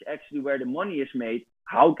actually where the money is made,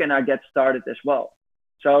 how can I get started as well?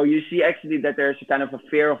 So you see actually that there's a kind of a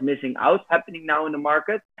fear of missing out happening now in the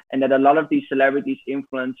market, and that a lot of these celebrities,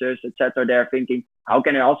 influencers, etc., they're thinking, how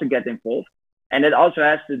can I also get involved? And it also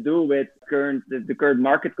has to do with the current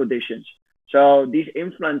market conditions. So these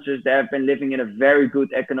influencers, they have been living in a very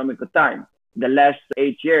good economical time. The last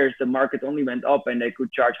 8 years, the market only went up and they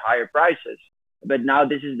could charge higher prices. But now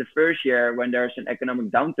this is the first year when there's an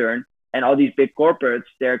economic downturn, and all these big corporates,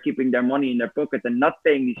 they're keeping their money in their pocket and not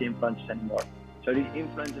paying these influencers anymore. So these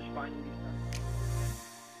influencers finally start.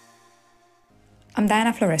 I'm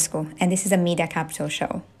Diana Florescu, and this is a Media Capital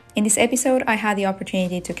show. In this episode, I had the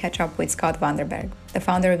opportunity to catch up with Scott Vanderberg, the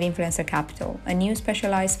founder of Influencer Capital, a new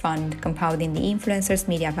specialized fund compounding the influencer's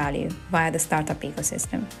media value via the startup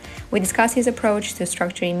ecosystem. We discuss his approach to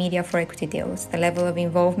structuring media for equity deals, the level of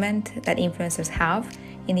involvement that influencers have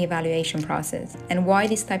in the evaluation process, and why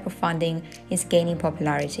this type of funding is gaining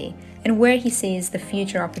popularity, and where he sees the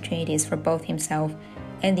future opportunities for both himself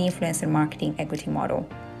and the influencer marketing equity model.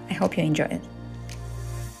 I hope you enjoy it.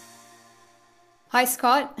 Hi,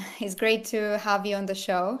 Scott. It's great to have you on the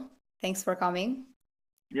show. Thanks for coming.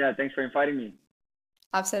 Yeah, thanks for inviting me.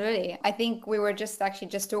 Absolutely. I think we were just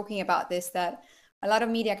talking about this, that a lot of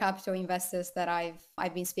media capital investors that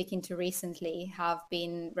I've been speaking to recently have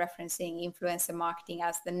been referencing influencer marketing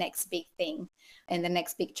as the next big thing and the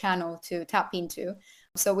next big channel to tap into.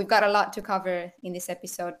 So we've got a lot to cover in this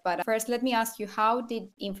episode. But first, let me ask you, how did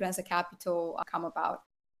Influencer Capital come about?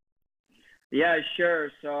 Yeah,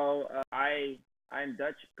 sure. So I'm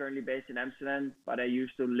Dutch, currently based in Amsterdam, but I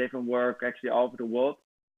used to live and work actually all over the world.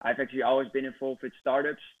 I've actually always been involved with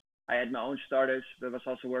startups. I had my own startups, but was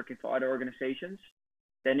also working for other organizations.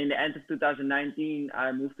 Then in the end of 2019,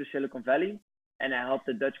 I moved to Silicon Valley, and I helped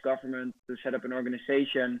the Dutch government to set up an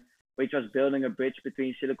organization which was building a bridge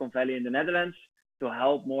between Silicon Valley and the Netherlands to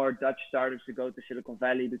help more Dutch startups to go to Silicon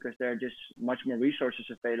Valley because there are just much more resources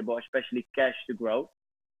available, especially cash to grow.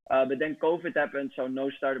 But then COVID happened, so no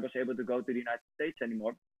startup was able to go to the United States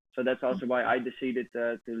anymore. So that's also why I decided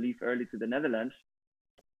to leave early to the Netherlands.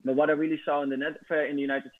 But what I really saw in the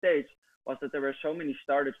United States was that there were so many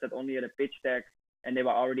startups that only had a pitch deck and they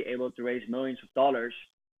were already able to raise millions of dollars.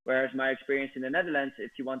 Whereas my experience in the Netherlands,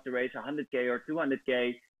 if you want to raise 100K or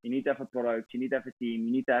 200K, you need to have a product, you need to have a team,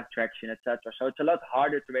 you need to have traction, etc. So it's a lot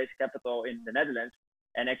harder to raise capital in the Netherlands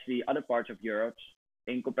and actually other parts of Europe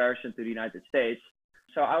in comparison to the United States.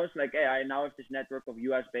 So I was like, hey, I now have this network of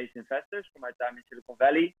US-based investors from my time in Silicon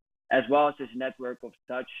Valley, as well as this network of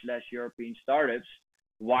Dutch/European startups.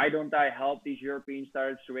 Why don't I help these European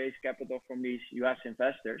startups to raise capital from these US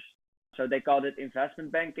investors? So they called it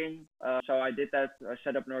investment banking. So I did that. I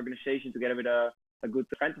set up an organization together with a good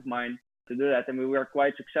friend of mine to do that. And we were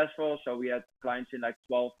quite successful. So we had clients in like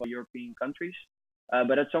 12 European countries.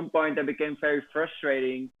 But at some point, that became very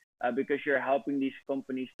frustrating because you're helping these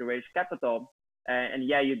companies to raise capital. And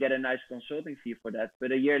yeah, you get a nice consulting fee for that.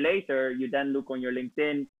 But a year later, you then look on your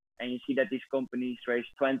LinkedIn and you see that these companies raise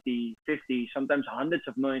 20, 50, sometimes hundreds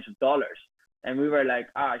of millions of dollars. And we were like,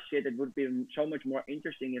 shit, it would be so much more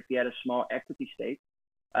interesting if we had a small equity stake.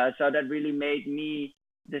 So that really made me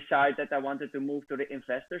decide that I wanted to move to the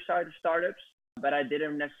investor side of startups, but I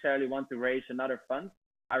didn't necessarily want to raise another fund.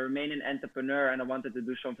 I remain an entrepreneur and I wanted to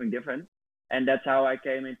do something different. And that's how I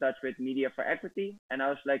came in touch with Media for Equity. And I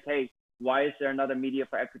was like, hey, why is there another Media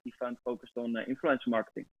for Equity fund focused on influencer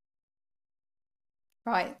marketing?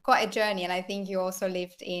 Right, quite a journey. And I think you also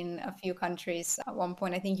lived in a few countries at one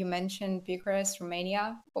point. I think you mentioned Bucharest,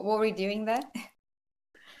 Romania. What were you doing there?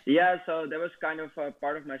 Yeah, so that was kind of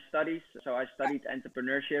part of my studies. So I studied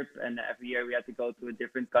entrepreneurship, and every year we had to go to a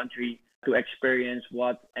different country to experience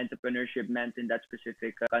what entrepreneurship meant in that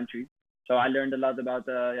specific country. So I learned a lot about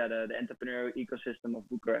the entrepreneurial ecosystem of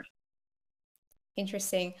Bucharest.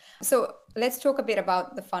 Interesting. So let's talk a bit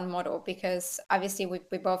about the fund model, because obviously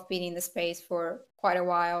we've both been in the space for quite a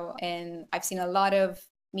while, and I've seen a lot of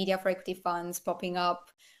media for equity funds popping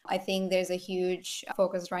up. I think there's a huge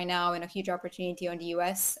focus right now and a huge opportunity on the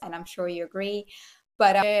US, and I'm sure you agree.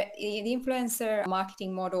 But the influencer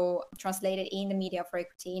marketing model translated in the media for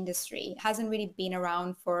equity industry hasn't really been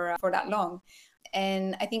around for that long.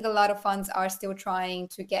 And I think a lot of funds are still trying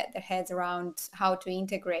to get their heads around how to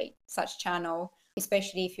integrate such channel,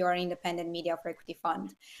 especially if you're an independent media for equity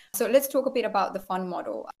fund. So let's talk a bit about the fund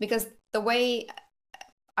model, because the way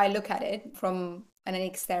I look at it from an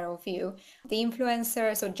external view, the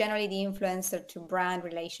influencer, so generally the influencer to brand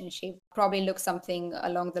relationship probably looks something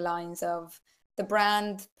along the lines of the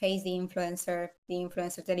brand pays the influencer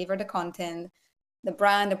deliver the content, the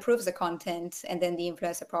brand approves the content, and then the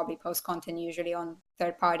influencer probably posts content usually on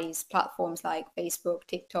third parties, platforms like Facebook,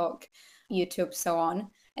 TikTok, YouTube, so on.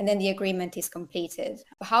 And then the agreement is completed.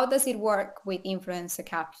 How does it work with influencer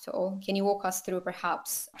capital? Can you walk us through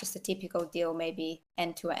perhaps just a typical deal, maybe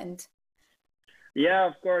end to end? Yeah,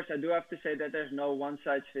 of course. I do have to say that there's no one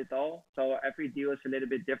size fit all. So every deal is a little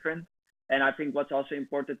bit different. And I think what's also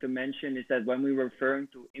important to mention is that when we're referring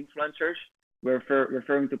to influencers, we're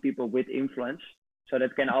referring to people with influence. So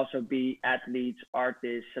that can also be athletes,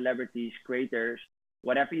 artists, celebrities, creators,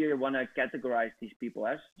 whatever you want to categorize these people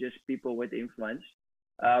as, just people with influence.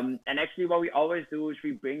 And actually, what we always do is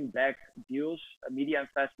we bring back deals, media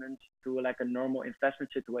investments to like a normal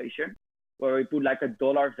investment situation where we put like a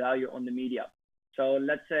dollar value on the media. So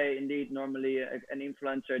let's say indeed normally an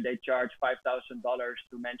influencer, they charge $5,000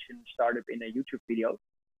 to mention a startup in a YouTube video.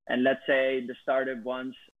 And let's say the startup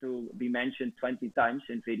wants to be mentioned 20 times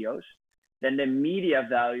in videos. Then the media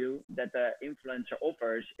value that the influencer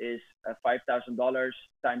offers is $5,000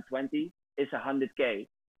 times 20 is 100K.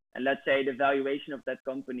 And let's say the valuation of that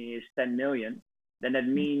company is 10 million. Then that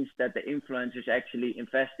means that the influencer is actually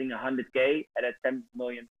investing 100K at a 10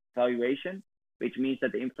 million valuation, which means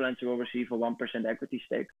that the influencer will receive a 1% equity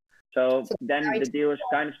stake. So then the deal is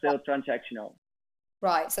kind of still transactional.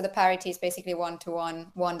 Right. So the parity is basically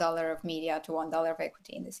 1-to-1, $1 of media to $1 of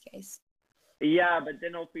equity in this case. Yeah, but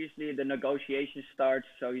then obviously the negotiation starts.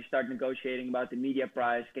 So you start negotiating about the media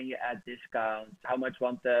price. Can you add discounts? How much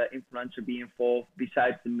want the influencer be involved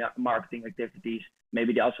besides the marketing activities?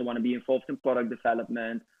 Maybe they also want to be involved in product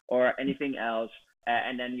development or anything else.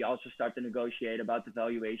 And then you also start to negotiate about the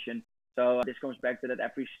valuation. So this comes back to that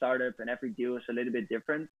every startup and every deal is a little bit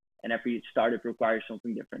different, and every startup requires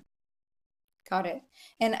something different. Got it.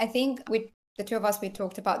 And I think with the two of us, we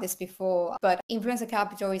talked about this before, but influencer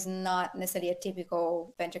capital is not necessarily a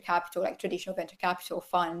typical venture capital, like traditional venture capital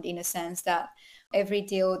fund, in a sense that every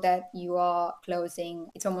deal that you are closing,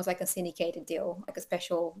 it's almost like a syndicated deal, like a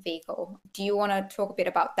special vehicle. Do you want to talk a bit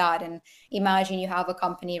about that? And imagine you have a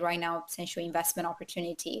company right now, potential investment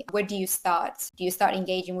opportunity. Where do you start? Do you start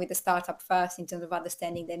engaging with the startup first in terms of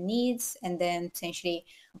understanding their needs and then potentially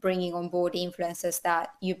bringing on board the influencers that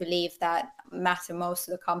you believe that matter most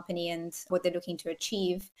to the company and what they're looking to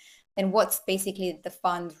achieve? And what's basically the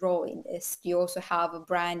fund's role in this? Do you also have a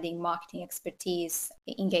branding, marketing expertise,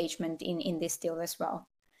 engagement in this deal as well?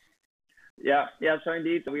 Yeah. So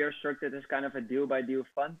indeed, we are structured as kind of a deal by deal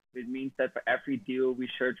fund. It means that for every deal, we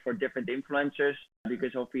search for different influencers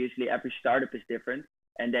because obviously every startup is different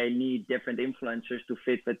and they need different influencers to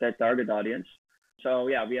fit with their target audience. So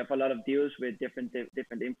yeah, we have a lot of deals with different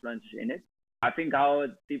influencers in it. I think how a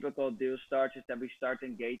typical deal starts is that we start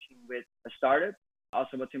engaging with a startup.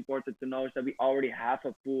 Also, what's important to know is that we already have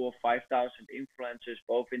a pool of 5,000 influencers,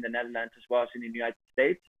 both in the Netherlands as well as in the United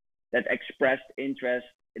States, that expressed interest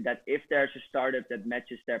that if there's a startup that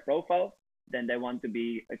matches their profile, then they want to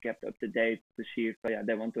be kept up to date to see if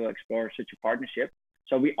they want to explore such a partnership.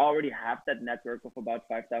 So we already have that network of about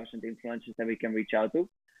 5,000 influencers that we can reach out to.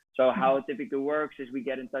 So how it typically works is we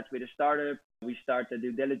get in touch with a startup, we start the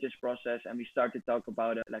due diligence process, and we start to talk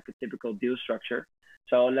about like a typical deal structure.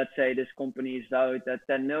 So let's say this company is valued at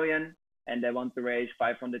 10 million and they want to raise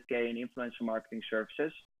 500K in influencer marketing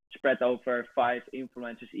services spread over 5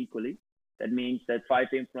 influencers equally. That means that 5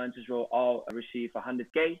 influencers will all receive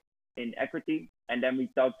 100K in equity. And then we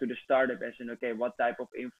talk to the startup as in, okay, what type of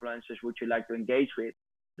influencers would you like to engage with?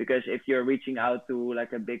 Because if you're reaching out to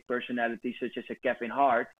like a big personality such as a Kevin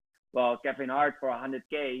Hart, well, Kevin Hart for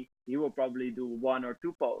 100K, he will probably do 1 or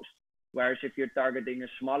 2 posts. Whereas if you're targeting a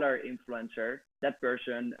smaller influencer, that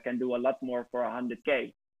person can do a lot more for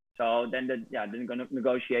 100K. So then the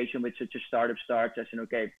negotiation with such a startup starts as in,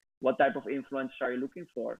 okay, what type of influencer are you looking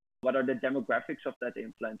for? What are the demographics of that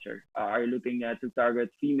influencer? Are you looking to target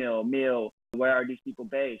female, male? Where are these people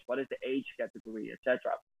based? What is the age category, etc.?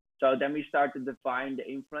 So then we start to define the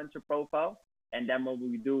influencer profile. And then what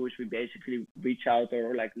we do is we basically reach out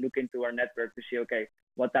or like look into our network to see, okay,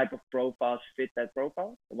 what type of profiles fit that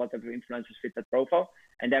profile? What type of influencers fit that profile?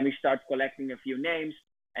 And then we start collecting a few names.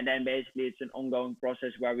 And then basically it's an ongoing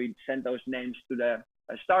process where we send those names to the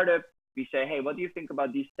startup. We say, hey, what do you think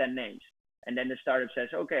about these 10 names? And then the startup says,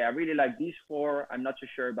 okay, I really like these 4. I'm not so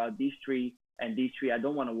sure about these 3. And these 3 I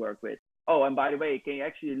don't want to work with. Oh, and by the way, can you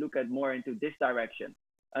actually look at more into this direction?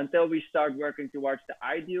 Until we start working towards the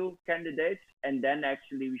ideal candidates. And then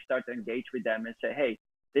actually we start to engage with them and say, hey,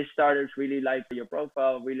 this startups really like your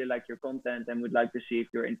profile, really like your content, and would like to see if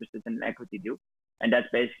you're interested in an equity deal. And that's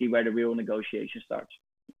basically where the real negotiation starts.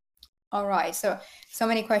 All right. So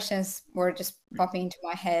many questions were just popping into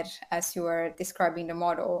my head as you were describing the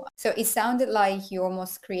model. So it sounded like you're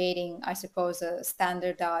almost creating, I suppose, a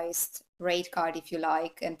standardized rate card, if you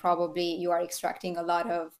like, and probably you are extracting a lot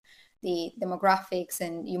of the demographics,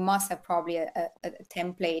 and you must have probably a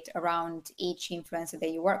template around each influencer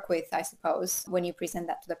that you work with, I suppose, when you present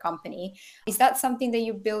that to the company. Is that something that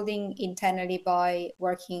you're building internally by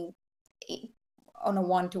working on a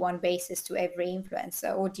one-to-one basis to every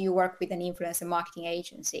influencer, or do you work with an influencer marketing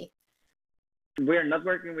agency? We're not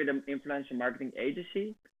working with an influencer marketing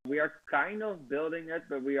agency. We are kind of building it,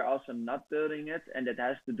 but we are also not building it. And that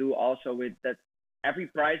has to do also with that every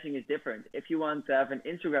pricing is different. If you want to have an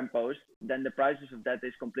Instagram post, then the prices of that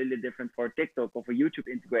is completely different for TikTok or for YouTube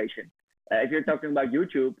integration. If you're talking about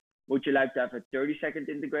YouTube, would you like to have a 30-second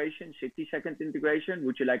integration, 60-second integration?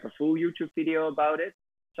 Would you like a full YouTube video about it?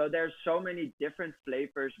 So there's so many different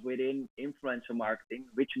flavors within influencer marketing,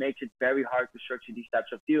 which makes it very hard to structure these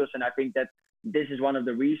types of deals. And I think that this is one of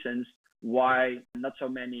the reasons why not so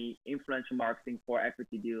many influencer marketing for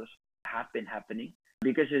equity deals have been happening,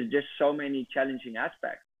 because there's just so many challenging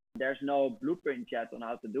aspects. There's no blueprint yet on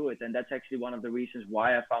how to do it. And that's actually one of the reasons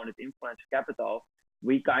why I founded Influencer Capital.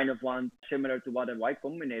 We kind of want, similar to what a Y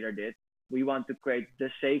Combinator did, we want to create the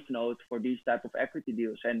safe note for these type of equity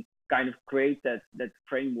deals and kind of create that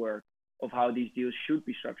framework of how these deals should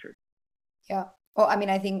be structured. Yeah. Well, I mean,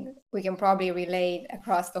 I think we can probably relate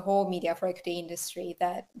across the whole media for equity industry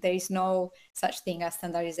that there is no such thing as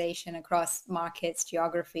standardization across markets,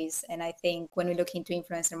 geographies. And I think when we look into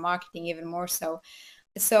influencer marketing, even more so.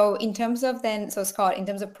 So in terms of then, so Scott, in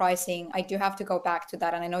terms of pricing, I do have to go back to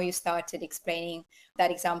that. And I know you started explaining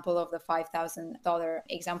that example of the $5,000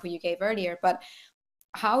 example you gave earlier, but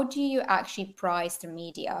how do you actually price the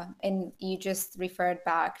media? And you just referred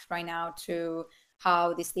back right now to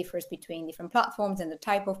how this differs between different platforms and the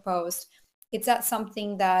type of post. Is that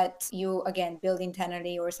something that you, again, build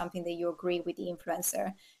internally, or something that you agree with the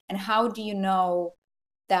influencer? And how do you know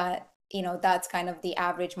that, that's kind of the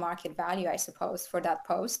average market value, I suppose, for that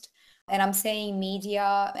post? And I'm saying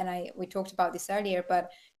media, and we talked about this earlier,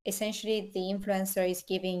 but essentially the influencer is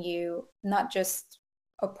giving you not just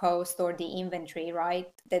a post or the inventory,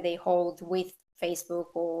 right, that they hold with Facebook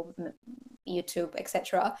or YouTube,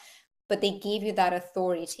 etc., but they give you that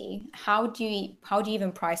authority. How do you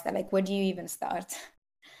even price that? Like, where do you even start?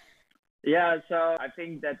 Yeah, so I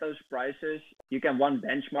think that those prices, you can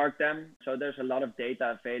benchmark them. So there's a lot of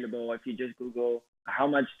data available. If you just Google how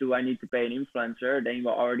much do I need to pay an influencer, then you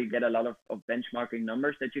will already get a lot of benchmarking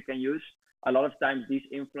numbers that you can use. A lot of times these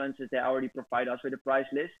influencers, they already provide us with a price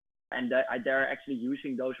list, and they're actually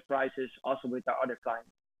using those prices also with our other clients.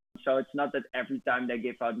 So it's not that every time they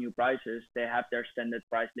give out new prices, they have their standard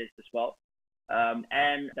price list as well.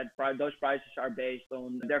 And those prices are based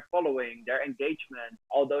on their following, their engagement,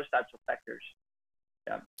 all those types of factors.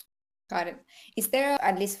 Yeah. Got it. Is there,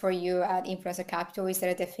 at least for you at Influencer Capital, is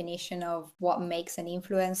there a definition of what makes an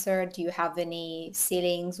influencer? Do you have any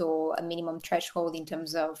ceilings or a minimum threshold in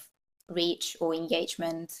terms of reach or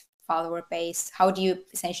engagement, follower base? How do you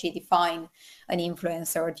essentially define an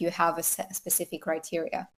influencer, or do you have a specific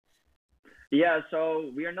criteria? Yeah,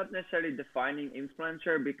 so we are not necessarily defining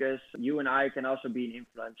influencer, because you and I can also be an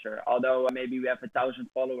influencer. Although maybe we have 1,000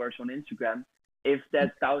 followers on Instagram, if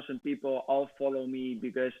that 1,000 people all follow me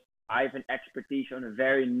because I have an expertise on a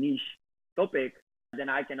very niche topic, then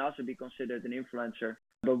I can also be considered an influencer.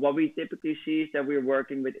 But what we typically see is that we're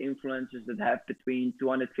working with influencers that have between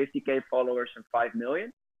 250K followers and 5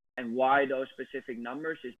 million. And why those specific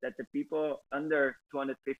numbers is that the people under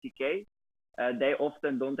 250K, they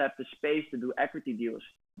often don't have the space to do equity deals.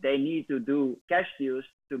 They need to do cash deals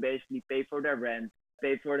to basically pay for their rent,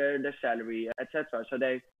 pay for their salary, etc. So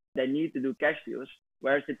they need to do cash deals.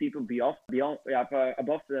 Whereas the people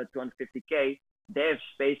above the 250K, they have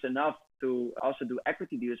space enough to also do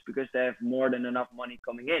equity deals because they have more than enough money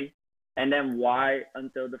coming in. And then why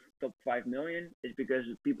until the top 5 million is because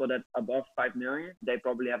people that above 5 million, they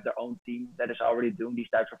probably have their own team that is already doing these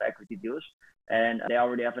types of equity deals, and they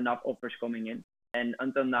already have enough offers coming in. And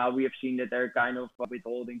until now, we have seen that they're kind of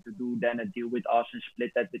withholding to do then a deal with us and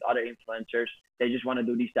split that with other influencers. They just want to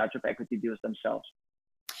do these types of equity deals themselves.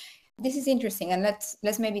 This is interesting, and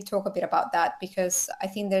let's maybe talk a bit about that, because I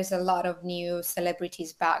think there's a lot of new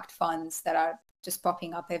celebrities-backed funds that are just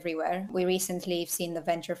popping up everywhere. We recently have seen the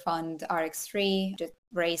venture fund RX3 just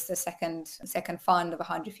raised a second fund of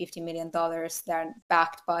 $150 million. They're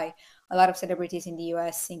backed by a lot of celebrities in the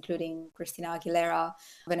US, including Christina Aguilera,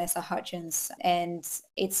 Vanessa Hudgens, and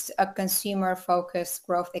it's a consumer-focused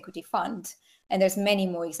growth equity fund. And there's many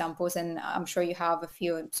more examples, and I'm sure you have a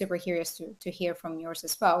few. I'm super curious to hear from yours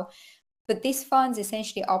as well. But these funds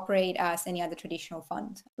essentially operate as any other traditional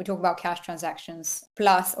fund. We talk about cash transactions,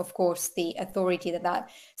 plus, of course, the authority that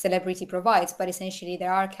that celebrity provides, but essentially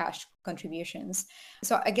there are cash contributions.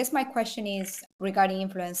 So I guess my question is regarding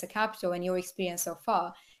influencer capital and your experience so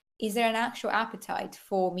far, is there an actual appetite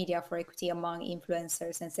for media for equity among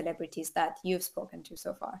influencers and celebrities that you've spoken to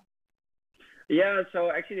so far? Yeah,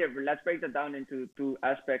 so actually, let's break that down into two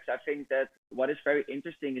aspects. I think that what is very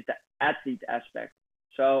interesting is the athlete aspect.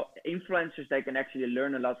 So influencers, they can actually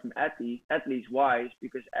learn a lot from athletes. Athletes, why? Is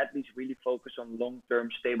because athletes really focus on long-term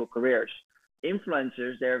stable careers.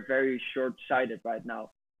 Influencers, they're very short-sighted right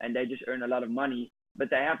now, and they just earn a lot of money, but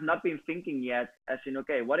they have not been thinking yet as in,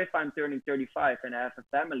 okay, what if I'm turning 35 and I have a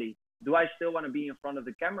family? Do I still want to be in front of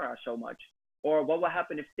the camera so much? Or what will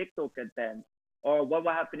happen if TikTok gets banned? Or what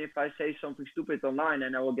will happen if I say something stupid online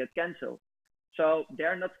and I will get canceled? So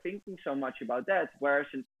they're not thinking so much about that. Whereas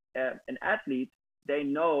an athlete, they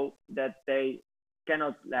know that they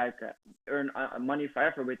cannot earn money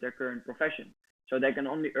forever with their current profession. So they can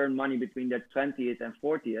only earn money between their 20th and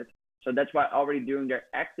 40th. So that's why already during their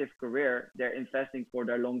active career, they're investing for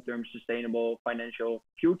their long-term sustainable financial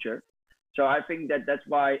future. So I think that that's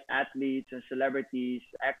why athletes and celebrities,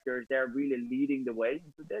 actors, they're really leading the way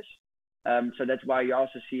into this. So that's why you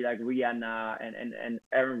also see like Rihanna and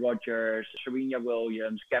Aaron Rodgers, Serena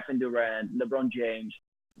Williams, Kevin Durant, LeBron James,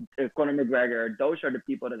 Conor McGregor. Those are the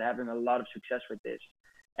people that are having a lot of success with this.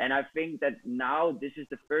 And I think that now this is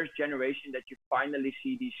the first generation that you finally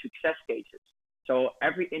see these success cases. So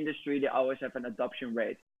every industry, they always have an adoption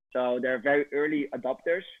rate. So they're very early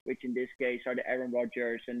adopters, which in this case are the Aaron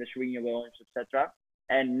Rodgers and the Serena Williams, etc.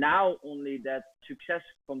 And now only that success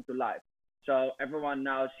come to life. So everyone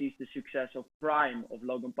now sees the success of Prime, of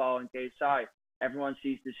Logan Paul and KSI. Everyone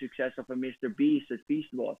sees the success of a Mr. Beast at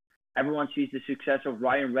Feastable. Everyone sees the success of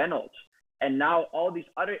Ryan Reynolds. And now all these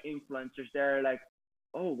other influencers, they're like,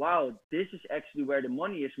 oh, wow, this is actually where the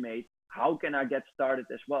money is made. How can I get started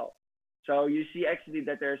as well? So you see actually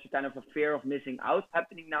that there's a kind of a fear of missing out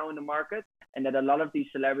happening now in the market, and that a lot of these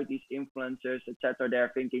celebrities, influencers, etc.,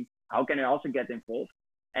 they're thinking, how can I also get involved?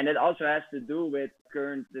 And it also has to do with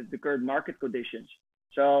the current market conditions.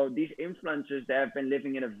 So these influencers, they have been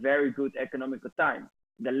living in a very good economical time.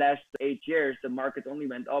 The last 8 years, the market only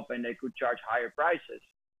went up and they could charge higher prices.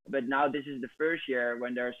 But now this is the first year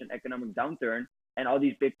when there's an economic downturn, and all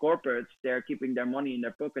these big corporates, they're keeping their money in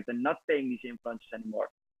their pocket and not paying these influencers anymore.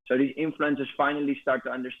 So these influencers finally start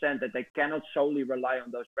to understand that they cannot solely rely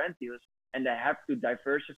on those brand deals, and they have to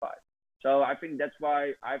diversify. So I think that's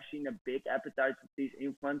why I've seen a big appetite for these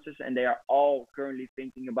influencers, and they are all currently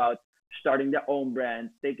thinking about starting their own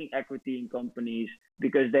brands, taking equity in companies,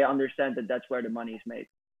 because they understand that that's where the money is made.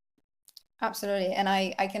 Absolutely. And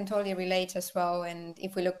I can totally relate as well. And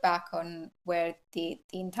if we look back on where the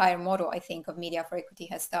entire model, I think, of media for equity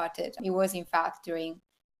has started, it was in fact during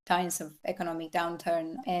times of economic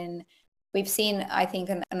downturn. And we've seen, I think,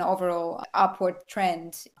 an overall upward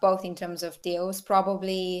trend, both in terms of deals,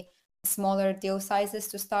 probably smaller deal sizes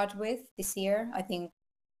to start with this year. I think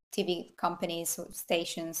TV companies or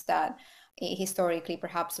stations that historically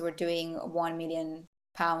perhaps were doing £1 million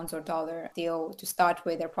or dollar deal to start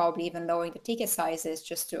with, they're probably even lowering the ticket sizes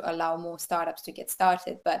just to allow more startups to get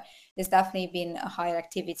started. But there's definitely been a higher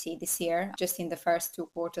activity this year, just in the first 2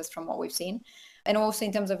 quarters from what we've seen. And also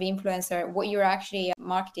in terms of influencer, what you're actually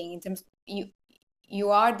marketing in terms, you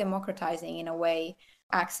are democratizing in a way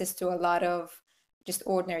access to a lot of just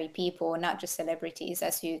ordinary people, not just celebrities,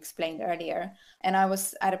 as you explained earlier. And I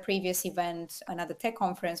was at a previous event, another tech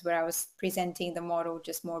conference, where I was presenting the model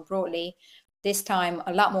just more broadly. This time,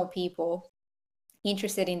 a lot more people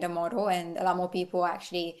interested in the model, and a lot more people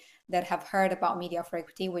actually that have heard about media for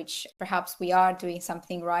equity, which perhaps we are doing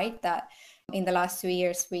something right, that in the last 2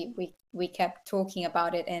 years, we kept talking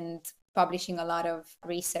about it and publishing a lot of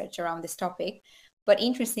research around this topic. But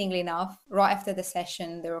interestingly enough, right after the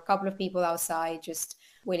session, there were a couple of people outside just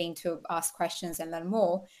willing to ask questions and learn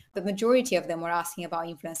more. The majority of them were asking about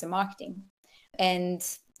influencer marketing. And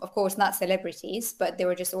of course, not celebrities, but they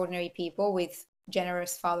were just ordinary people with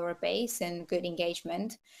generous follower base and good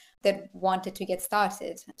engagement that wanted to get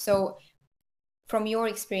started. So from your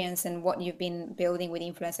experience and what you've been building with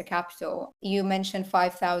Influencer Capital, you mentioned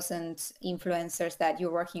 5,000 influencers that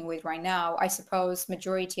you're working with right now. I suppose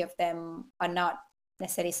majority of them are not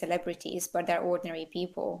necessarily celebrities, but they're ordinary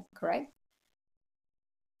people, correct?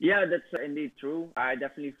 Yeah, that's indeed true. I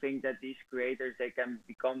definitely think that these creators, they can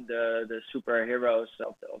become the superheroes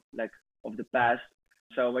of the past.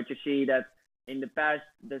 So what you see that in the past,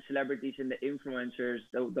 the celebrities and the influencers,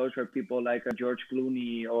 those were people like George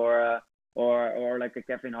Clooney or or like a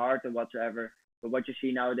Kevin Hart or whatsoever. But what you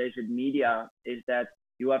see nowadays with media is that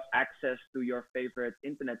you have access to your favorite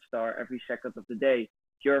internet star every second of the day.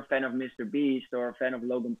 If you're a fan of Mr. Beast or a fan of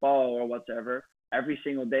Logan Paul or whatever, every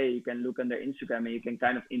single day you can look on their Instagram and you can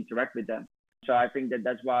kind of interact with them. So I think that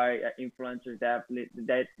that's why influencers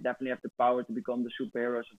definitely have the power to become the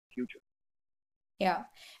superheroes of the future. Yeah.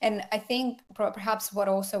 And I think perhaps what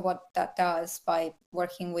that does by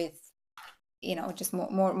working with, just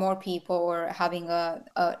more people, or having a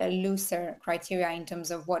looser criteria in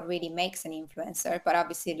terms of what really makes an influencer, but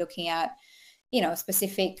obviously looking at,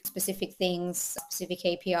 specific things, specific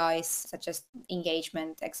KPIs such as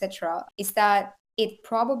engagement, etc., is that it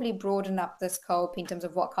probably broadened up the scope in terms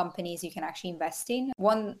of what companies you can actually invest in.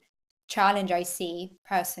 One challenge I see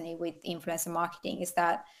personally with influencer marketing is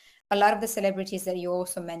that a lot of the celebrities that you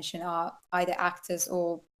also mentioned are either actors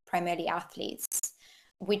or primarily athletes,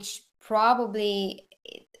 which probably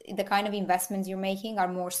the kind of investments you're making are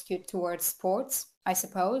more skewed towards sports, I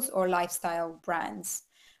suppose, or lifestyle brands.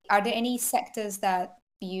 Are there any sectors that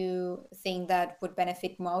you think that would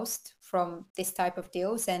benefit most from this type of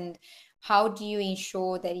deals? And how do you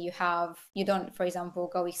ensure that you don't, for example,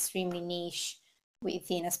 go extremely niche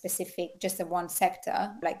within a specific, just a one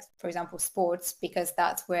sector, like for example, sports, because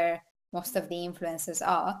that's where most of the influencers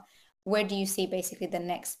are? Where do you see basically the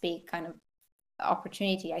next big kind of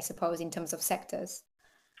opportunity, I suppose, in terms of sectors?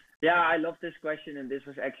 Yeah, I love this question, and this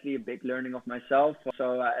was actually a big learning of myself.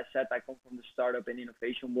 So, as said, I come from the startup and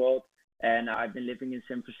innovation world, and I've been living in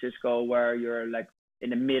San Francisco, where you're like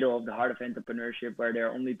in the middle of the heart of entrepreneurship, where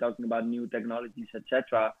they're only talking about new technologies,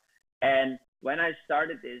 etc. And when I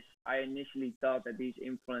started this, I initially thought that these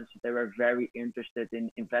influencers, they were very interested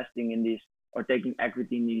in investing in these or taking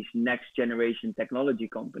equity in these next generation technology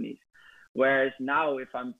companies. Whereas now, if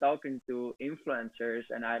I'm talking to influencers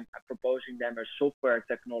and I'm proposing them a software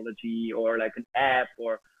technology or like an app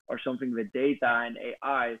or something with data and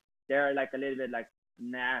AI, they're like a little bit like,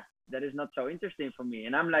 nah, that is not so interesting for me.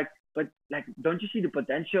 And I'm like, but like, don't you see the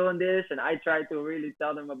potential in this? And I try to really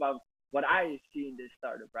tell them about what I see in this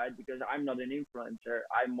startup, right? Because I'm not an influencer,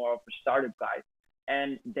 I'm more of a startup guy.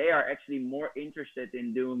 And they are actually more interested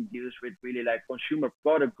in doing deals with really like consumer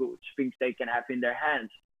product goods, things they can have in their hands,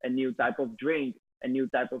 a new type of drink, a new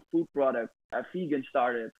type of food product, a vegan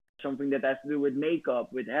startup, something that has to do with makeup,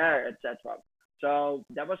 with hair, etc. So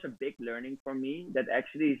that was a big learning for me that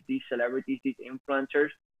actually these celebrities, these influencers,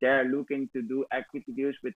 they're looking to do equity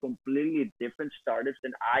deals with completely different startups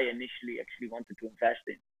than I initially actually wanted to invest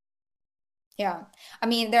in. Yeah, I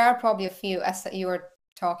mean, there are probably a few, as you were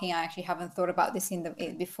talking. I actually haven't thought about this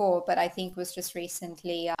before, but I think it was just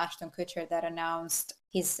recently Ashton Kutcher that announced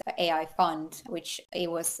his AI fund, which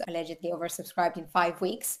it was allegedly oversubscribed in 5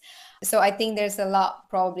 weeks. So I think there's a lot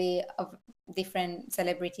probably of different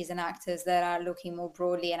celebrities and actors that are looking more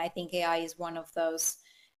broadly, and I think AI is one of those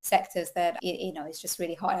sectors that is just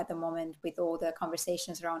really hot at the moment with all the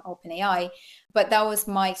conversations around open AI. But that was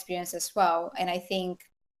my experience as well, and I think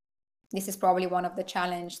this is probably one of the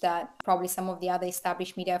challenge that probably some of the other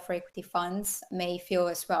established media for equity funds may feel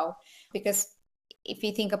as well. Because if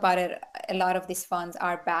you think about it, a lot of these funds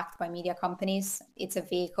are backed by media companies. It's a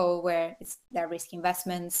vehicle where they're risk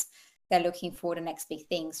investments. They're looking for the next big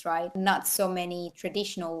things, right? Not so many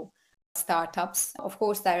traditional startups. Of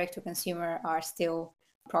course, direct to consumer are still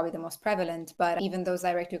probably the most prevalent, but even those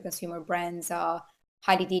direct to consumer brands are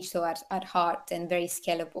highly digital at heart and very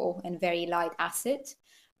scalable and very light asset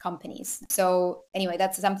companies. So anyway,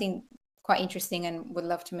 that's something quite interesting, and would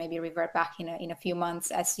love to maybe revert back in a few months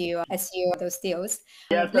as you those deals.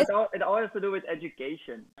 Yeah, so it all has to do with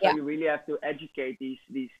education. So Yeah. you really have to educate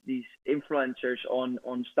these influencers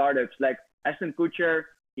on startups. Like Ashton Kutcher,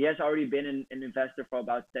 he has already been an investor for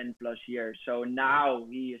about 10 plus years. So now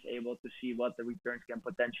he is able to see what the returns can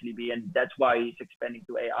potentially be, and that's why he's expanding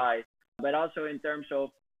to AI. But also in terms of,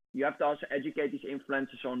 you have to also educate these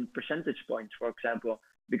influencers on percentage points, for example.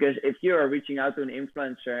 Because if you are reaching out to an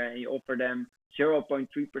influencer and you offer them 0.3%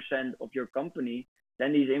 of your company,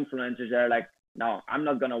 then these influencers are like, no, I'm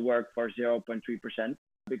not going to work for 0.3%,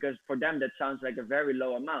 because for them, that sounds like a very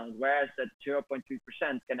low amount, whereas that 0.3%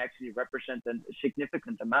 can actually represent a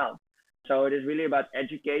significant amount. So it is really about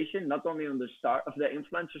education, not only on the start of the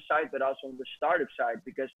influencer side, but also on the startup side,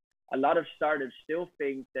 because a lot of startups still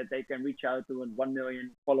think that they can reach out to a 1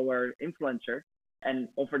 million follower influencer and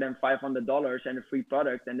offer them $500 and a free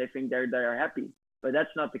product, and they think they are happy. But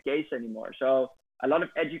that's not the case anymore. So a lot of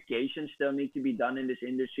education still needs to be done in this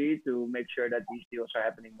industry to make sure that these deals are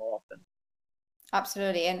happening more often.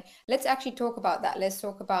 Absolutely. And let's actually talk about that. Let's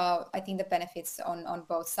talk about, I think, the benefits on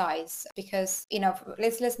both sides, because,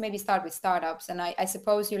 let's maybe start with startups. And I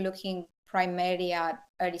suppose you're looking primarily at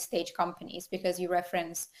early stage companies? Because you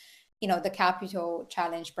reference, the capital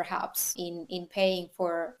challenge perhaps in paying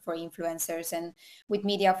for influencers, and with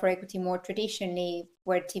media for equity more traditionally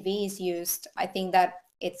where TV is used, I think that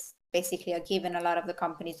it's basically a given. A lot of the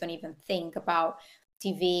companies don't even think about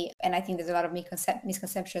TV, and I think there's a lot of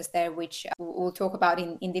misconceptions there, which we'll talk about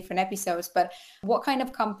in different episodes. But what kind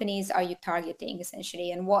of companies are you targeting essentially,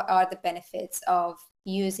 and what are the benefits of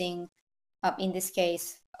using, in this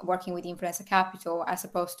case, working with influencer capital as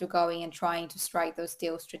opposed to going and trying to strike those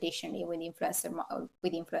deals traditionally with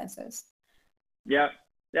influencers? Yeah,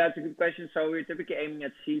 yeah, it's a good question. So we're typically aiming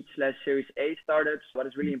at seed/Series A startups. What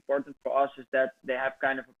is really important for us is that they have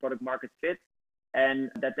kind of a product market fit and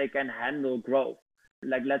that they can handle growth.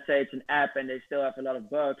 Like, let's say it's an app and they still have a lot of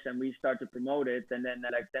bugs and we start to promote it, and then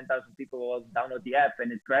like 10,000 people will download the app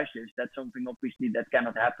and it crashes. That's something obviously that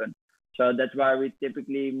cannot happen. So that's why we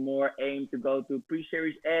typically more aim to go to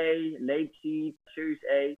pre-Series A, late seed, Series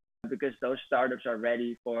A, because those startups are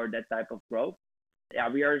ready for that type of growth. Yeah,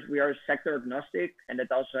 we are sector agnostic, and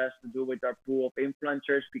that also has to do with our pool of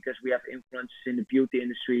influencers, because we have influencers in the beauty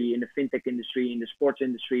industry, in the fintech industry, in the sports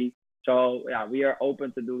industry. So yeah, we are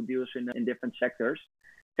open to do deals in different sectors.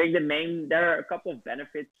 I think there are a couple of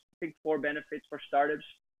benefits. I think 4 benefits for startups.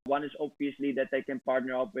 One is obviously that they can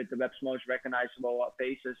partner up with the web's most recognizable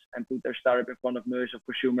faces and put their startup in front of millions of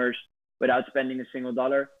consumers without spending a single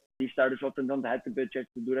dollar. These startups often don't have the budget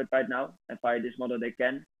to do that right now, and via this model they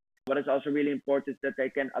can. What is also really important is that they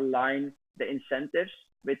can align the incentives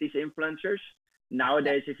with these influencers.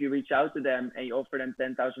 Nowadays, if you reach out to them and you offer them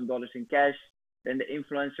 $10,000 in cash, then the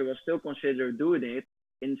influencer will still consider doing it,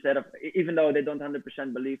 instead of, even though they don't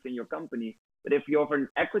 100% believe in your company. But if you offer an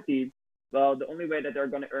equity, well, the only way that they're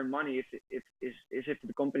going to earn money is if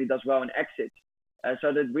the company does well and exits.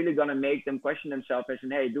 So that's really going to make them question themselves as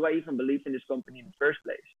in, hey, do I even believe in this company in the first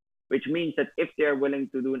place? Which means that if they're willing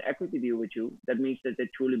to do an equity deal with you, that means that they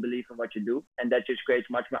truly believe in what you do. And that just creates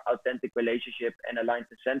much more authentic relationship and aligned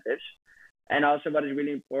incentives. And also what is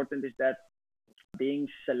really important is that being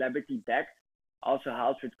celebrity backed also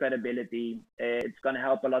helps with credibility. It's going to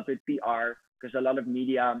help a lot with PR, because a lot of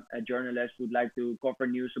media journalists would like to cover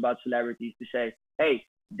news about celebrities to say, hey,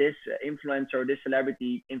 this influencer or this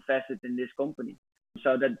celebrity invested in this company.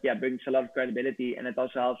 So that brings a lot of credibility, and it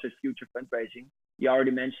also helps with future fundraising. You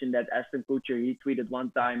already mentioned that Aston Kutcher, he tweeted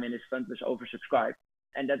one time and his fund was oversubscribed.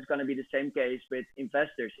 And that's going to be the same case with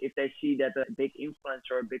investors. If they see that a big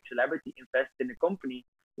influencer or a big celebrity invests in a company,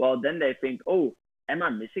 well, then they think, oh, am I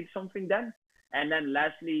missing something then? And then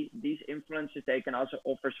lastly, these influencers, they can also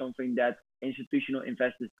offer something that institutional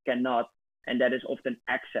investors cannot, and that is often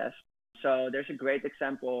access. So there's a great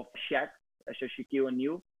example of Shaq, so Shaquille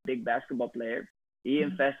O'Neal, big basketball player. He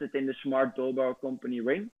invested in the smart doorbell company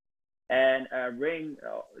Ring. And Ring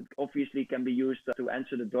obviously can be used to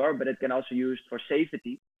answer the door, but it can also be used for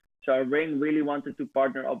safety. So Ring really wanted to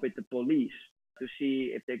partner up with the police to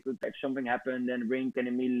see if something happened, then Ring can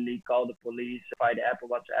immediately call the police via the app or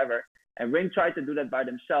whatsoever. And Ring tried to do that by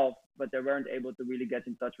themselves, but they weren't able to really get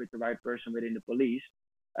in touch with the right person within the police.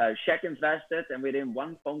 Shaq invested, and within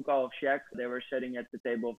one phone call of Shaq, they were sitting at the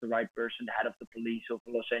table of the right person, the head of the police of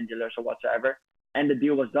Los Angeles or whatsoever, and the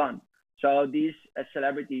deal was done. So these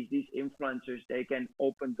celebrities, these influencers, they can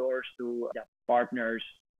open doors to partners,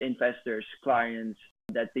 investors, clients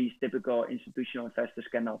that these typical institutional investors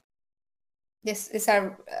cannot. These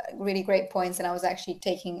are really great points, and I was actually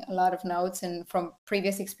taking a lot of notes, and from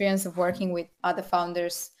previous experience of working with other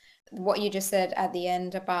founders, what you just said at the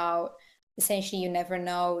end about essentially you never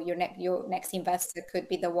know, your next investor could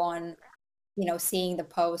be the one, seeing the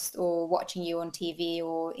post or watching you on TV,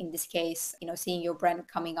 or in this case, seeing your brand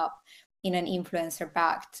coming up in an influencer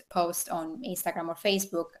backed post on Instagram or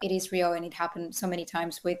Facebook. It is real, and it happened so many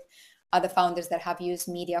times with other founders that have used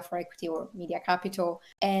media for equity or media capital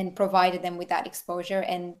and provided them with that exposure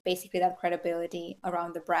and basically that credibility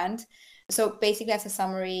around the brand. So basically, as a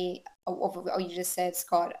summary of what you just said,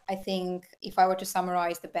 Scott, I think if I were to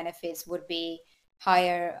summarize, the benefits would be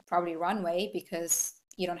higher probably runway, because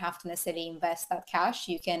you don't have to necessarily invest that cash.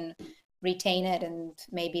 You can retain it and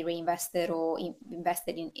maybe reinvest it or invest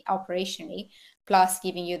it in operationally, plus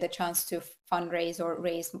giving you the chance to fundraise or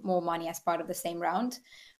raise more money as part of the same round.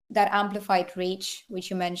 That amplified reach, which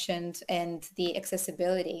you mentioned, and the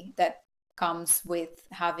accessibility that comes with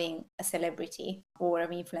having a celebrity or an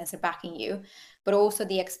influencer backing you, but also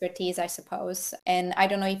the expertise, I suppose. And I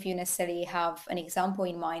don't know if you necessarily have an example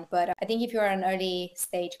in mind, but I think if you're an early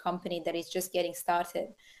stage company that is just getting started,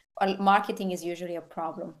 marketing is usually a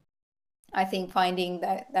problem. I think finding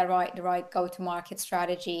the right go-to-market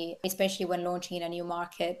strategy, especially when launching in a new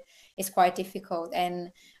market, is quite difficult.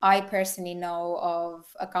 And I personally know of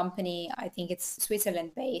a company, I think it's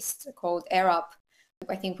Switzerland based, called AirUp.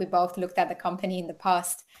 I think we both looked at the company in the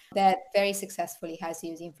past that very successfully has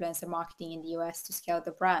used influencer marketing in the US to scale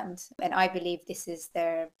the brand. And I believe this is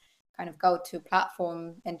their kind of go-to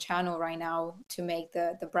platform and channel right now to make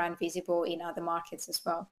the brand visible in other markets as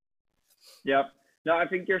well. Yeah. No, I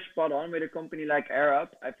think you're spot on with a company like AirUp.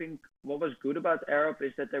 I think what was good about AirUp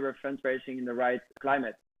is that they were fundraising in the right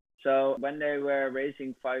climate. So when they were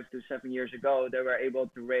raising 5 to 7 years ago, they were able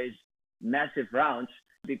to raise massive rounds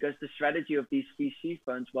because the strategy of these VC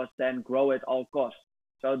funds was then grow at all costs.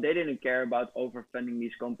 So they didn't care about overfunding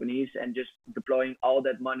these companies and just deploying all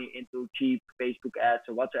that money into cheap Facebook ads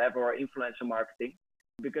or whatsoever, or influencer marketing,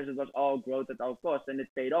 because it was all growth at all costs, and it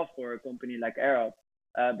paid off for a company like AirUp.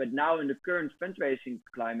 But now in the current fundraising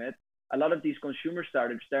climate, a lot of these consumer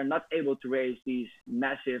startups, they're not able to raise these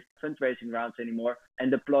massive fundraising rounds anymore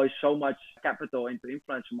and deploy so much capital into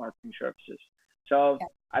influencer marketing services. So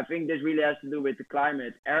I think this really has to do with the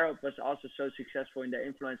climate. AirUp was also so successful in their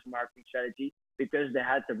influencer marketing strategy because they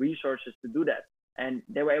had the resources to do that. And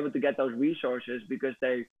they were able to get those resources because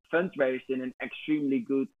they fundraised in an extremely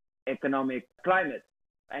good economic climate.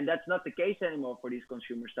 And that's not the case anymore for these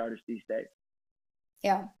consumer startups these days.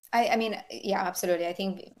 Yeah, I mean, yeah, absolutely. I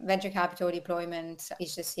think venture capital deployment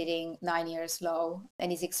is just hitting 9 years low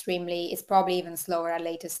and it's probably even slower at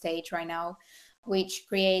later stage right now, which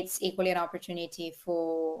creates equally an opportunity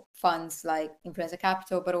for funds like Influencer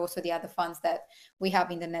Capital, but also the other funds that we have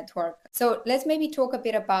in the network. So let's maybe talk a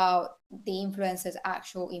bit about the influencers'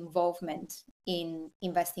 actual involvement in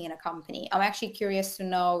investing in a company. I'm actually curious to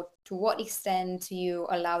know, to what extent you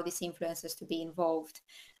allow these influencers to be involved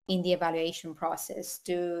in the evaluation process?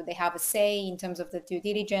 Do they have a say in terms of the due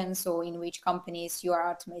diligence, or in which companies you are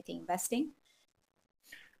ultimately investing?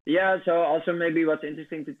 Yeah, so also maybe what's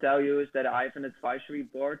interesting to tell you is that I have an advisory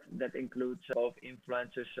board that includes both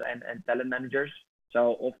influencers and talent managers.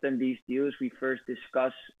 So often these deals we first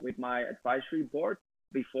discuss with my advisory board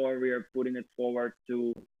before we are putting it forward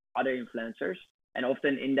to other influencers. And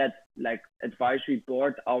often in that like advisory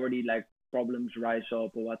board already like problems rise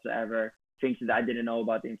up or whatsoever, things that I didn't know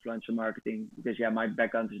about influencer marketing, because yeah, my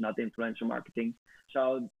background is not influencer marketing.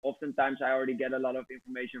 So oftentimes I already get a lot of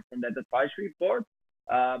information from that advisory board.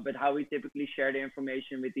 But how we typically share the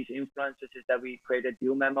information with these influencers is that we create a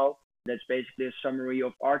deal memo that's basically a summary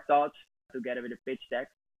of our thoughts together with a pitch deck.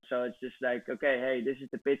 So it's just like, okay, hey, this is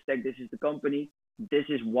the pitch deck, this is the company, this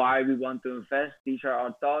is why we want to invest, these are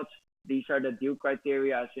our thoughts, these are the deal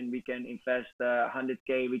criteria, and we can invest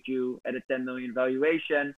 100K with you at a 10 million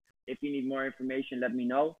valuation. If you need more information, let me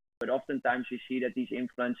know. But oftentimes you see that these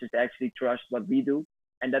influencers actually trust what we do.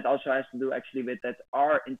 And that also has to do actually with that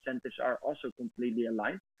our incentives are also completely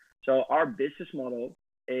aligned. So our business model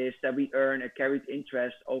is that we earn a carried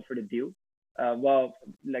interest over the deal. Well,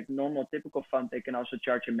 like normal typical fund, they can also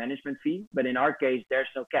charge a management fee. But in our case, there's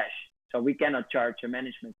no cash. So we cannot charge a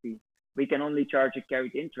management fee. We can only charge a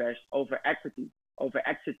carried interest over equity, over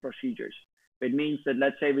exit procedures. It means that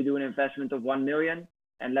let's say we do an investment of 1 million,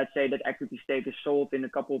 and let's say that equity stake is sold in a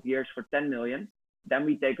couple of years for 10 million, then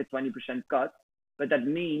we take a 20% cut. But that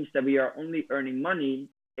means that we are only earning money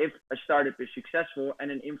if a startup is successful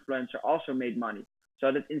and an influencer also made money.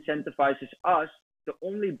 So that incentivizes us to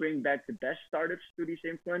only bring back the best startups to these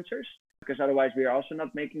influencers, because otherwise we are also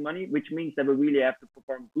not making money, which means that we really have to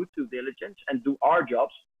perform good due diligence and do our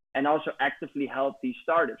jobs and also actively help these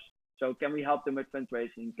startups. So can we help them with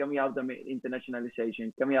fundraising? Can we help them with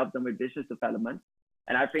internationalization? Can we help them with business development?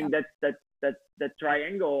 And I think that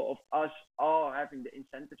triangle of us all having the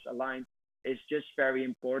incentives aligned is just very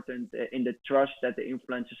important in the trust that the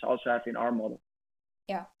influencers also have in our model.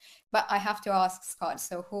 Yeah, but I have to ask, Scott,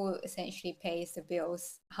 so who essentially pays the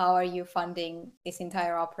bills? How are you funding this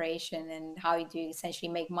entire operation, and how do you essentially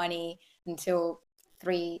make money until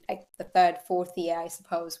the third, fourth year, I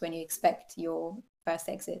suppose, when you expect your first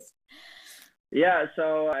exits? Yeah,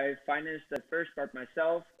 so I financed the first part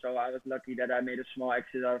myself. So I was lucky that I made a small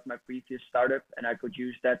exit out of my previous startup, and I could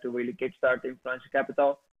use that to really kickstart influencer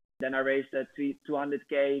capital. Then I raised a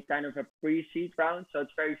 200K kind of a pre-seed round. So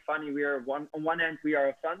it's very funny. We are on one hand, we are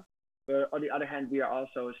a fund, but on the other hand, we are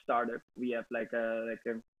also a startup. We have like a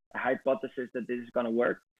hypothesis that this is going to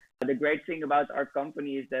work. The great thing about our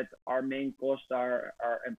company is that our main costs are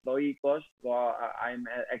our employee costs. Well, I'm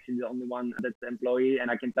actually the only one that's employee,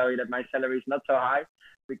 and I can tell you that my salary is not so high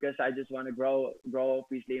because I just want to grow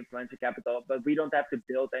obviously influencer capital. But we don't have to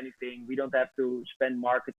build anything. We don't have to spend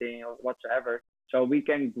marketing or whatsoever. So we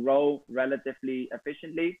can grow relatively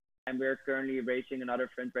efficiently. And we're currently raising another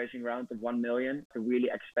fundraising round of 1 million to really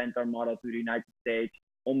expand our model to the United States,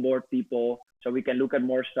 onboard people so we can look at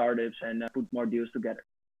more startups and put more deals together.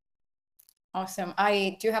 Awesome.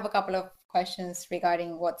 I do have a couple of questions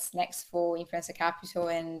regarding what's next for Influencer Capital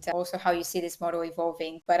and also how you see this model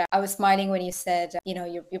evolving. But I was smiling when you said,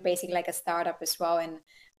 you're basically like a startup as well. And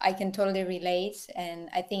I can totally relate. And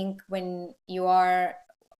I think when you are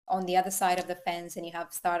on the other side of the fence and you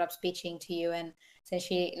have startups pitching to you and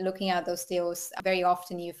essentially looking at those deals, very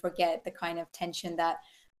often you forget the kind of tension that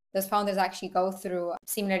those founders actually go through,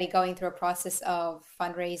 similarly going through a process of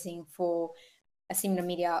fundraising for a similar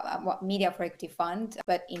media for equity fund,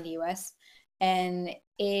 but in the US. And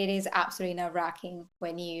it is absolutely nerve-wracking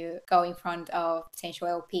when you go in front of potential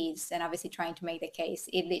LPs and obviously trying to make the case.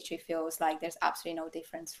 It literally feels like there's absolutely no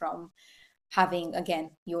difference from having,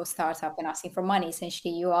 again, your startup and asking for money.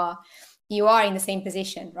 Essentially, you are in the same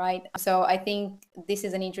position, right? So I think this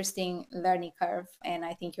is an interesting learning curve, and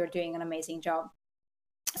I think you're doing an amazing job.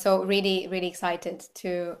 So really, really excited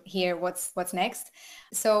to hear what's next.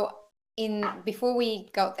 So before we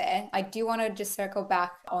go there, I do want to just circle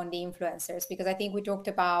back on the influencers, because I think we talked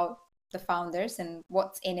about the founders and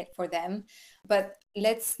what's in it for them, but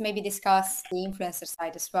let's maybe discuss the influencer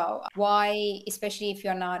side as well. Why, especially if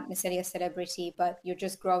you're not necessarily a celebrity, but you're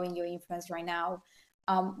just growing your influence right now,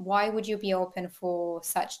 why would you be open for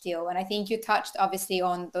such deal? And I think you touched obviously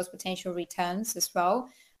on those potential returns as well,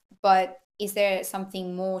 but is there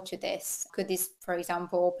something more to this? Could this, for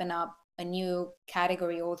example, open up a new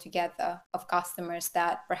category altogether of customers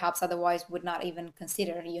that perhaps otherwise would not even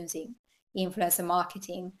consider using influencer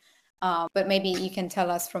marketing? But maybe you can tell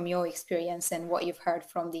us from your experience and what you've heard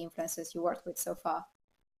from the influencers you worked with so far.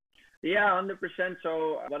 Yeah, 100%.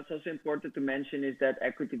 So what's also important to mention is that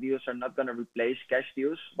equity deals are not going to replace cash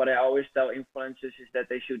deals. What I always tell influencers is that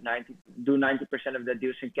they should do 90% of their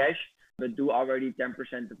deals in cash, but do already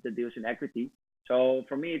 10% of the deals in equity. So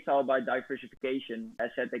for me, it's all about diversification. As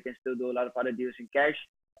I said, they can still do a lot of other deals in cash,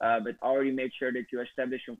 but already make sure that you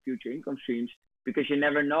establish some future income streams, because you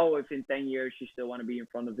never know if in 10 years you still want to be in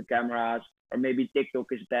front of the cameras, or maybe TikTok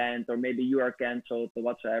is banned, or maybe you are canceled or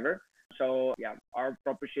whatsoever. So yeah, our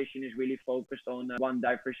proposition is really focused on one,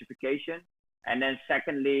 diversification. And then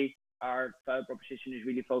secondly, our value proposition is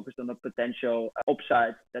really focused on the potential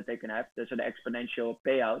upside that they can have. So the exponential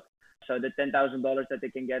payout. So the $10,000 that they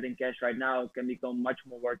can get in cash right now can become much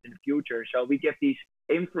more worth in the future. So we give these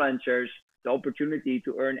influencers the opportunity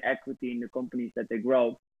to earn equity in the companies that they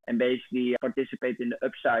grow and basically participate in the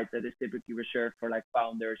upside that is typically reserved for like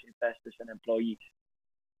founders, investors, and employees.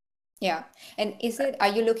 Yeah. And are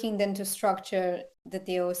you looking then to structure the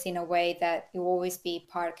deals in a way that you always be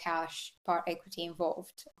part cash, part equity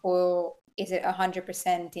involved? Or is it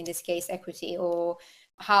 100% in this case equity? Or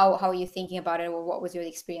how are you thinking about it? Or what was your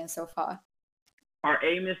experience so far? Our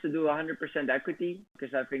aim is to do 100% equity,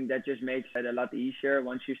 because I think that just makes it a lot easier.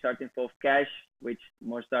 Once you start to involve cash, which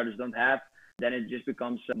most startups don't have, then it just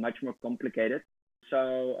becomes much more complicated.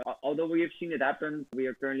 So although we have seen it happen, we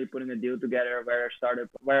are currently putting a deal together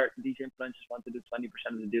where these influencers want to do 20%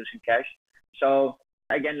 of the deals in cash. So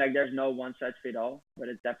again, like there's no one size fit all, but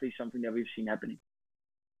it's definitely something that we've seen happening.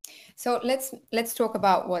 So let's talk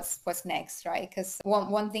about what's next, right? Because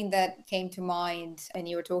one thing that came to mind, and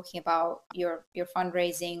you were talking about your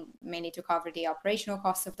fundraising mainly to cover the operational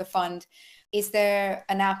costs of the fund. Is there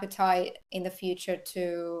an appetite in the future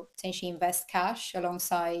to potentially invest cash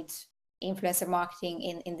alongside influencer marketing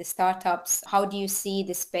in the startups? How do you see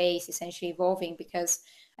the space essentially evolving? Because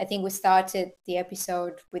I think we started the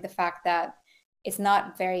episode with the fact that it's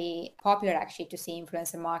not very popular actually to see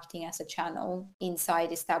influencer marketing as a channel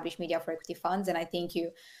inside established media for equity funds. And I think you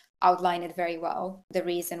outlined it very well, the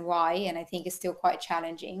reason why, and I think it's still quite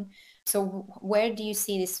challenging. So where do you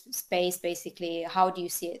see this space basically? How do you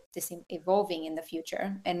see this evolving in the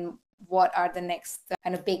future? And what are the next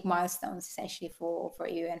kind of big milestones essentially for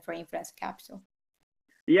you and for Influencer Capital?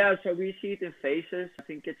 Yeah, so we see it in phases. I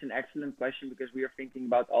think it's an excellent question, because we are thinking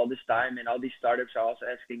about all this time, and all these startups are also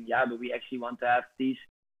asking, yeah, but we actually want to have these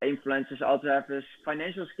influencers also have this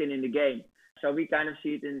financial skin in the game. So we kind of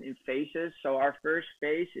see it in phases. So our first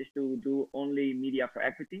phase is to do only media for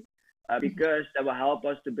equity, because that will help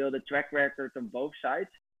us to build a track record on both sides.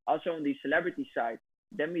 Also on the celebrity side,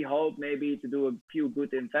 then we hope maybe to do a few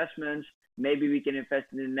good investments. Maybe we can invest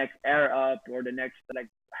in the next Air Up or the next like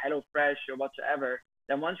HelloFresh or whatsoever.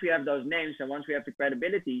 Then once we have those names and once we have the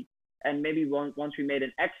credibility, and maybe once we made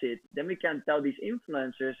an exit, then we can tell these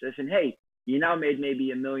influencers, listen, hey, you now made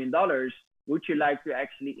maybe $1 million. Would you like to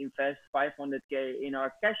actually invest 500K in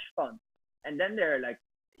our cash fund? And then they're like,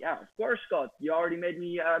 yeah, of course, Scott, you already made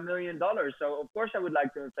me $1 million. So of course I would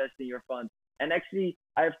like to invest in your fund. And actually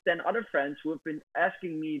I have 10 other friends who have been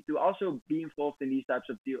asking me to also be involved in these types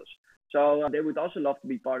of deals. So they would also love to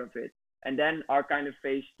be part of it. And then our kind of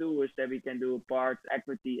phase two is that we can do part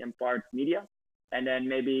equity and part media. And then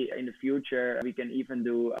maybe in the future, we can even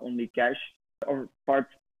do only cash or part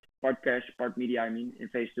cash, part media, I mean, in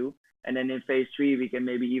phase two. And then in phase three, we can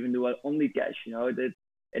maybe even do only cash.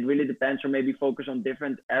 It really depends, or maybe focus on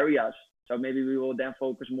different areas. So maybe we will then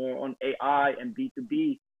focus more on AI and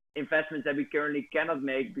B2B investments that we currently cannot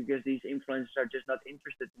make because these influencers are just not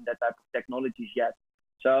interested in that type of technologies yet.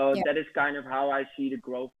 So Yeah. that is kind of how I see the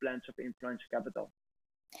growth plans of influencer capital.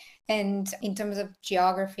 And in terms of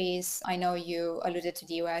geographies, I know you alluded to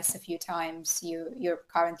the US a few times. You're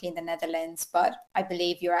currently in the Netherlands, but I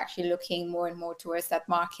believe you're actually looking more and more towards that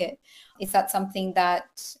market. Is that something that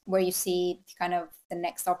where you see kind of the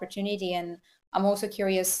next opportunity? And I'm also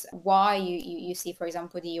curious why you see, for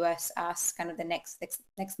example, the US as kind of the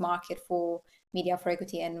next market for media for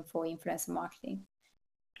equity and for influencer marketing.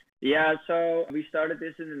 Yeah, so we started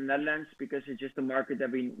this in the Netherlands because it's just a market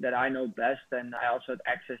that I know best, and I also had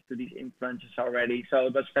access to these influencers already. So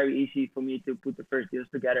it was very easy for me to put the first deals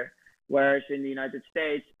together. Whereas in the United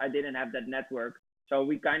States, I didn't have that network. So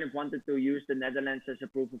we kind of wanted to use the Netherlands as a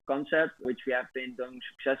proof of concept, which we have been doing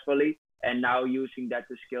successfully, and now using that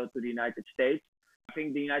to scale to the United States. I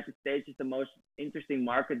think the United States is the most interesting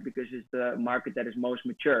market because it's the market that is most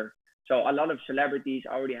mature. So a lot of celebrities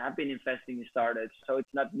already have been investing in startups, so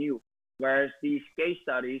it's not new. Whereas these case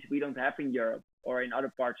studies we don't have in Europe or in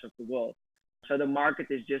other parts of the world. So the market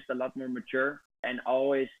is just a lot more mature, and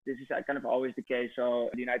always this is kind of always the case. So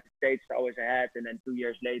the United States is always ahead, and then 2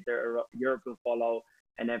 years later Europe will follow,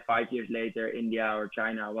 and then 5 years later India or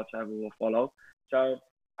China, whatsoever, will follow. So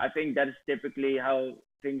I think that is typically how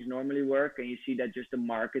things normally work, and you see that just the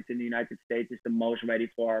market in the United States is the most ready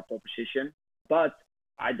for our proposition. But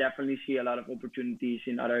I definitely see a lot of opportunities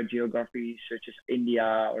in other geographies such as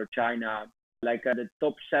India or China. Like the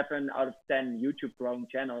top 7 out of 10 YouTube growing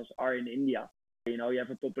channels are in India. You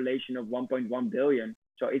have a population of 1.1 billion.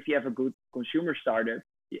 So if you have a good consumer startup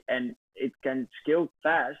and it can scale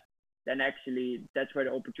fast, then actually that's where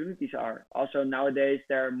the opportunities are. Also nowadays,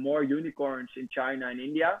 there are more unicorns in China and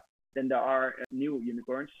India than there are new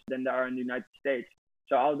unicorns than there are in the United States.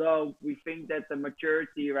 So although we think that the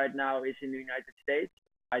maturity right now is in the United States,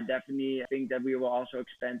 I definitely think that we will also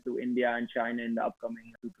expand to India and China in the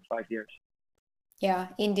upcoming 2 to 5 years. Yeah,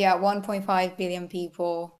 India, 1.5 billion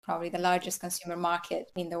people, probably the largest consumer market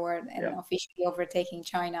in the world, and officially overtaking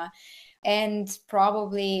China. And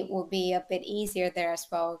probably will be a bit easier there as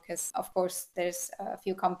well, because of course there's a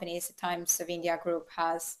few companies, the Times of India Group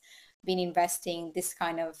has been investing this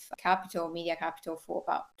kind of capital, media capital, for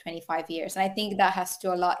about 25 years. And I think that has to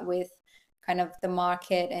do a lot with kind of the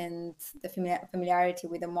market and the familiarity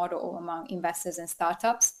with the model among investors and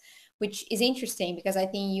startups, which is interesting because I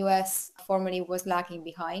think US formerly was lagging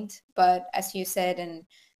behind. But as you said, and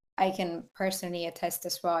I can personally attest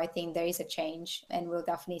as well, I think there is a change, and we'll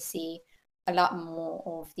definitely see a lot more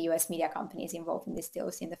of the US media companies involved in these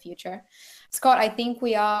deals in the future. Scott, I think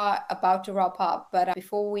we are about to wrap up, but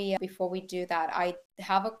before we do that, I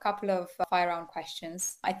have a couple of fire round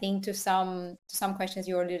questions. I think to some questions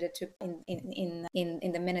you alluded to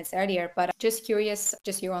in the minutes earlier, but just curious,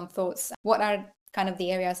 just your own thoughts. What are kind of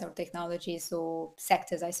the areas or technologies or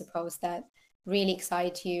sectors, I suppose, that really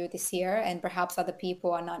excite you this year, and perhaps other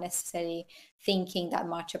people are not necessarily thinking that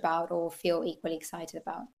much about or feel equally excited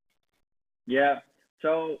about? Yeah.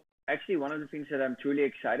 So actually, one of the things that I'm truly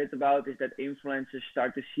excited about is that influencers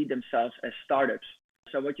start to see themselves as startups.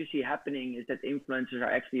 So what you see happening is that influencers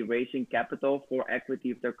are actually raising capital for equity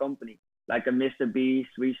of their company. Like a Mr. Beast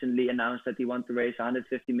recently announced that he wants to raise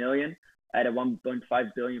 150 million at a 1.5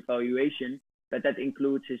 billion valuation. But that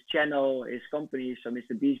includes his channel, his company, so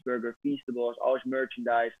Mr. Beast Burger, Feastables, all his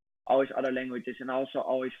merchandise, all his other languages, and also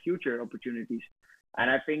all his future opportunities. And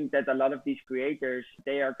I think that a lot of these creators,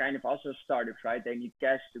 they are kind of also startups, right? They need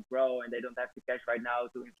cash to grow, and they don't have the cash right now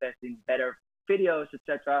to invest in better videos,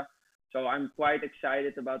 etc. So I'm quite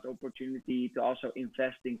excited about the opportunity to also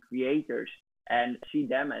invest in creators and see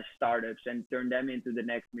them as startups and turn them into the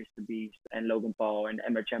next Mr. Beast and Logan Paul and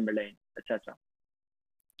Emma Chamberlain, etc.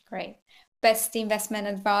 Great. Best investment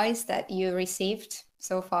advice that you received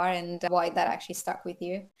so far, and why that actually stuck with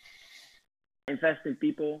you? Invest in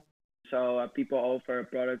people. So people offer a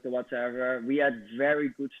product or whatever. We had very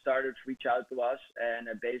good startups reach out to us, and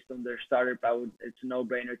based on their startup, it's a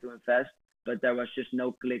no-brainer to invest. But there was just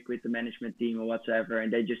no click with the management team or whatsoever,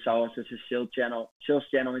 and they just saw us as a sales channel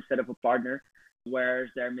instead of a partner. Whereas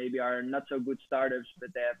there maybe are not so good startups, but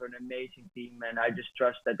they have an amazing team, and I just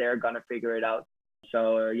trust that they're gonna figure it out.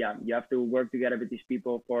 So yeah, you have to work together with these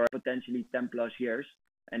people for potentially 10 plus years.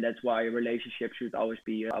 And that's why relationships should always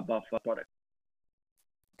be above product.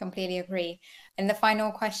 Completely agree. And the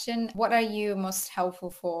final question, what are you most hopeful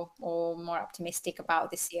for or more optimistic about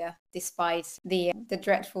this year, despite the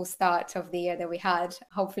dreadful start of the year that we had?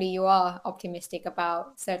 Hopefully you are optimistic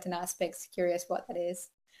about certain aspects. Curious what that is.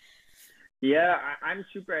 Yeah, I'm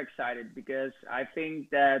super excited because I think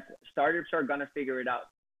that startups are gonna figure it out.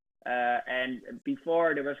 And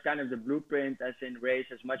before there was kind of the blueprint as in raise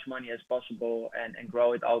as much money as possible and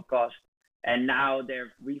grow at all costs. And now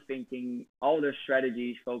they're rethinking all their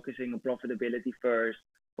strategies, focusing on profitability first,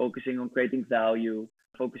 focusing on creating value,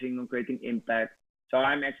 focusing on creating impact. So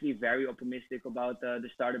I'm actually very optimistic about the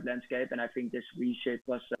startup landscape, and I think this reshape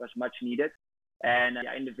was much needed. And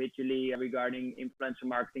individually regarding influencer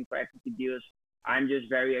marketing for equity deals, I'm just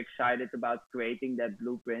very excited about creating that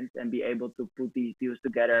blueprint and be able to put these deals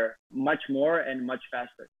together much more and much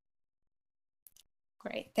faster.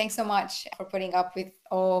 Great. Thanks so much for putting up with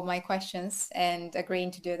all my questions and agreeing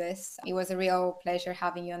to do this. It was a real pleasure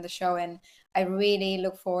having you on the show, and I really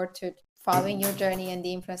look forward to following your journey in the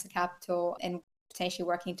influencer capital and potentially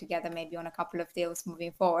working together maybe on a couple of deals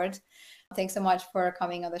moving forward. Thanks so much for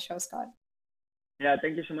coming on the show, Scott. Yeah,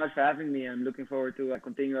 thank you so much for having me. I'm looking forward to a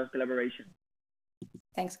continuous collaboration.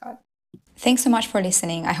 Thanks, Scott. Thanks so much for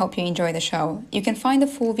listening. I hope you enjoy the show. You can find the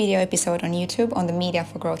full video episode on YouTube on the Media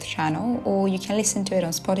for Growth channel, or you can listen to it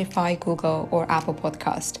on Spotify, Google, or Apple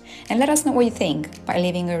Podcast. And let us know what you think by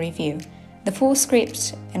leaving a review. The full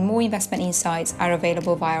script and more investment insights are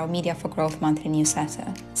available via our Media for Growth monthly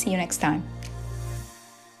newsletter. See you next time.